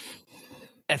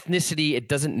ethnicity, it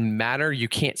doesn't matter. You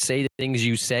can't say the things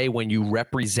you say when you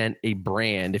represent a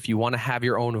brand. If you want to have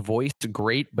your own voice,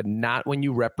 great, but not when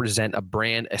you represent a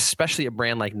brand, especially a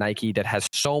brand like Nike that has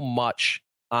so much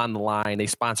on the line. They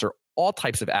sponsor all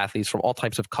types of athletes from all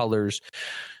types of colors,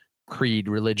 creed,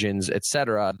 religions,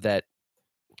 etc. That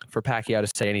for Pacquiao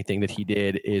to say anything that he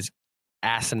did is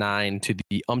asinine to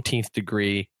the umpteenth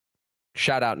degree.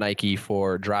 Shout out Nike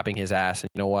for dropping his ass. And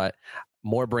you know what?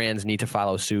 More brands need to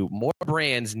follow suit. More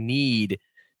brands need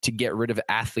to get rid of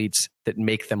athletes that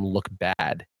make them look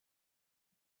bad.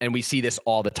 And we see this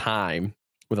all the time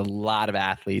with a lot of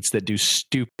athletes that do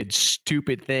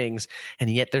stupid things, and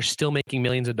yet they're still making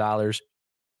millions of dollars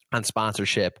on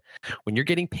sponsorship. When you're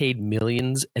getting paid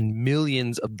millions and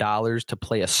millions of dollars to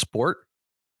play a sport,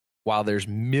 while there's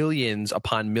millions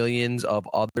upon millions of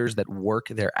others that work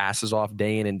their asses off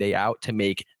day in and day out to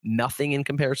make nothing in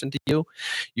comparison to you,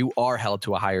 you are held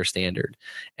to a higher standard.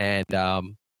 And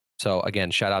so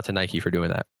again, shout out to Nike for doing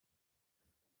that.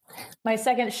 My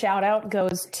second shout out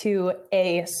goes to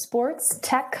a sports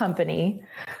tech company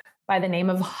by the name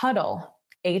of Huddle,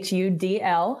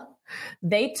 HUDL.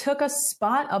 They took a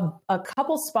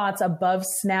couple spots above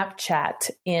Snapchat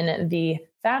in the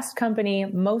Fast Company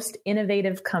Most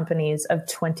Innovative Companies of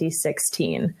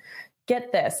 2016.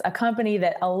 Get this, a company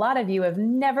that a lot of you have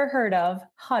never heard of,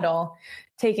 Hudl,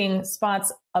 taking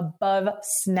spots above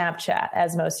Snapchat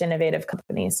as most innovative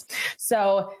companies.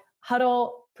 So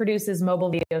Hudl produces mobile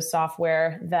video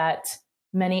software that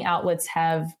many outlets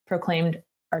have proclaimed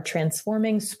are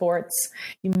transforming sports.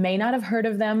 You may not have heard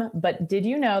of them, but did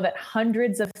you know that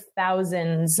hundreds of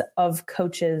thousands of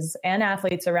coaches and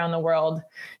athletes around the world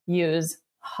use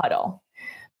Hudl?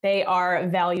 They are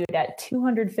valued at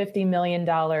 $250 million.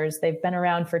 They've been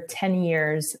around for 10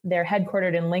 years. They're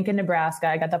headquartered in Lincoln, Nebraska.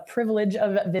 I got the privilege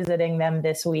of visiting them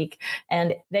this week.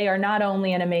 And they are not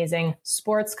only an amazing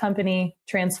sports company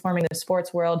transforming the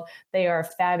sports world, they are a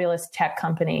fabulous tech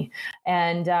company.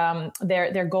 And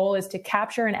their goal is to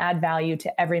capture and add value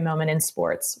to every moment in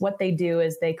sports. What they do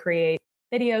is they create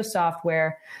video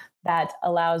software that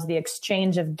allows the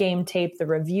exchange of game tape, the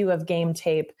review of game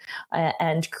tape,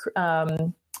 and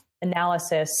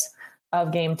analysis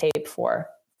of game tape for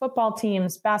football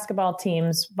teams, basketball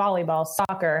teams, volleyball,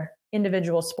 soccer,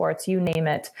 individual sports, you name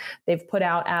it. They've put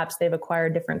out apps, they've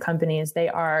acquired different companies. They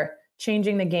are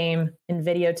changing the game in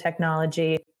video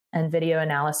technology and video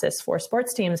analysis for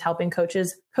sports teams, helping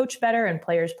coaches coach better and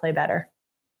players play better.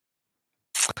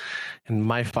 And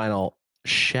my final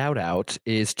shout out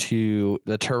is to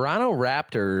the Toronto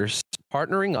Raptors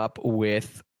partnering up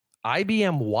with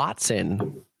IBM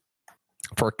Watson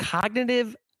for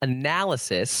cognitive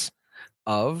analysis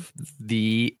of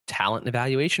the talent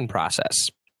evaluation process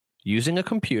using a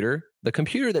computer, the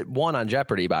computer that won on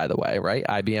Jeopardy, by the way, right?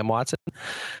 IBM Watson.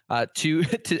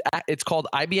 It's called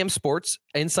IBM Sports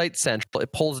Insight Central.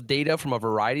 It pulls data from a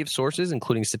variety of sources,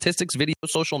 including statistics, video,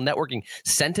 social networking,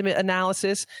 sentiment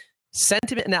analysis. So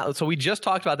we just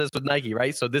talked about this with Nike,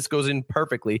 right? So this goes in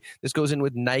perfectly. This goes in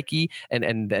with Nike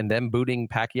and them booting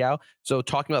Pacquiao. So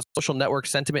talking about social network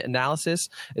sentiment analysis,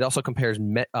 it also compares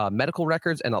medical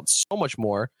records and so much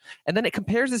more. And then it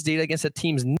compares this data against a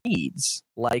team's needs,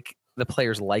 like the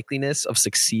player's likeliness of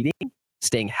succeeding,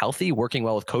 staying healthy, working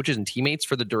well with coaches and teammates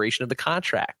for the duration of the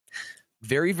contract.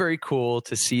 Very, very cool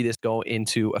to see this go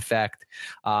into effect.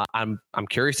 I'm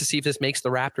curious to see if this makes the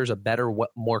Raptors a better,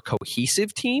 more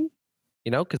cohesive team. You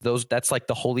know, because that's like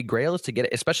the holy grail is to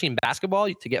get, especially in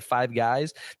basketball, to get 5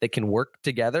 guys that can work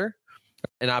together.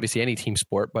 And obviously any team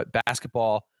sport, but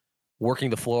basketball,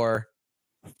 working the floor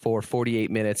for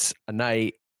 48 minutes a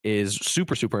night is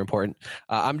super, super important.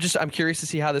 I'm curious to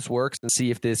see how this works and see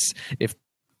if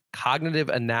cognitive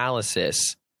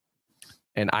analysis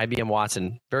and IBM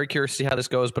Watson, very curious to see how this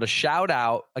goes. But a shout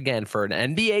out again for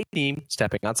an NBA team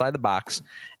stepping outside the box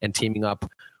and teaming up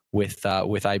with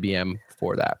IBM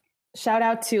for that. Shout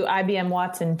out to IBM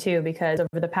Watson too, because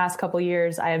over the past couple of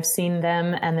years, I have seen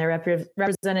them and their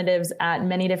representatives at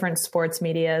many different sports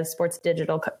media, sports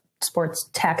digital, sports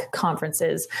tech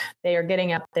conferences. They are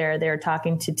getting out there. They're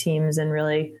talking to teams and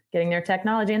really getting their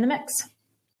technology in the mix.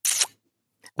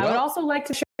 Well, I would also like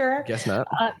to share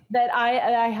that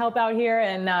I help out here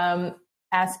and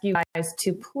ask you guys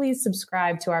to please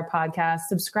subscribe to our podcast,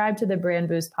 subscribe to the Brand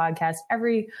Boost podcast.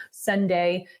 Every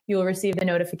Sunday, you will receive the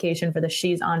notification for the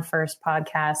She's On First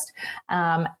podcast.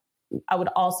 I would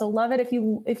also love it if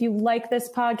you like this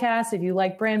podcast, if you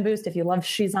like Brand Boost, if you love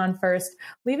She's On First,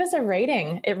 leave us a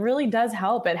rating. It really does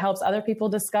help. It helps other people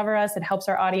discover us. It helps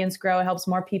our audience grow. It helps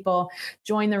more people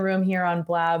join the room here on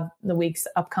Blab the weeks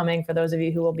upcoming for those of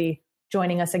you who will be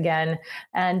joining us again,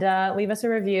 and leave us a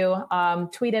review.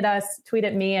 Tweet at us, tweet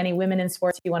at me, any women in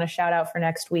sports you want to shout out for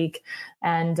next week.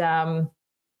 And that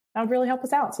would really help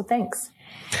us out. So thanks.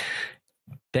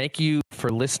 Thank you for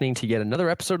listening to yet another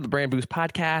episode of the Brand Boost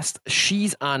podcast.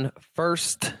 She's On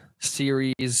First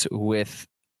series with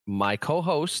my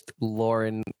co-host,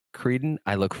 Lauren Creedon.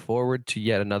 I look forward to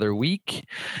yet another week.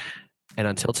 And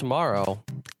until tomorrow,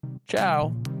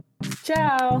 ciao.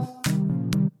 Ciao.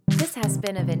 This has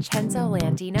been a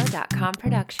VincenzoLandino.com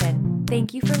production.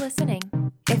 Thank you for listening.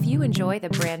 If you enjoy the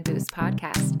Brand Boost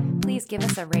podcast, please give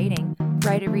us a rating,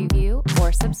 write a review,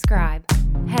 or subscribe.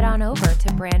 Head on over to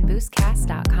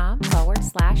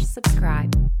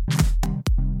brandboostcast.com/subscribe.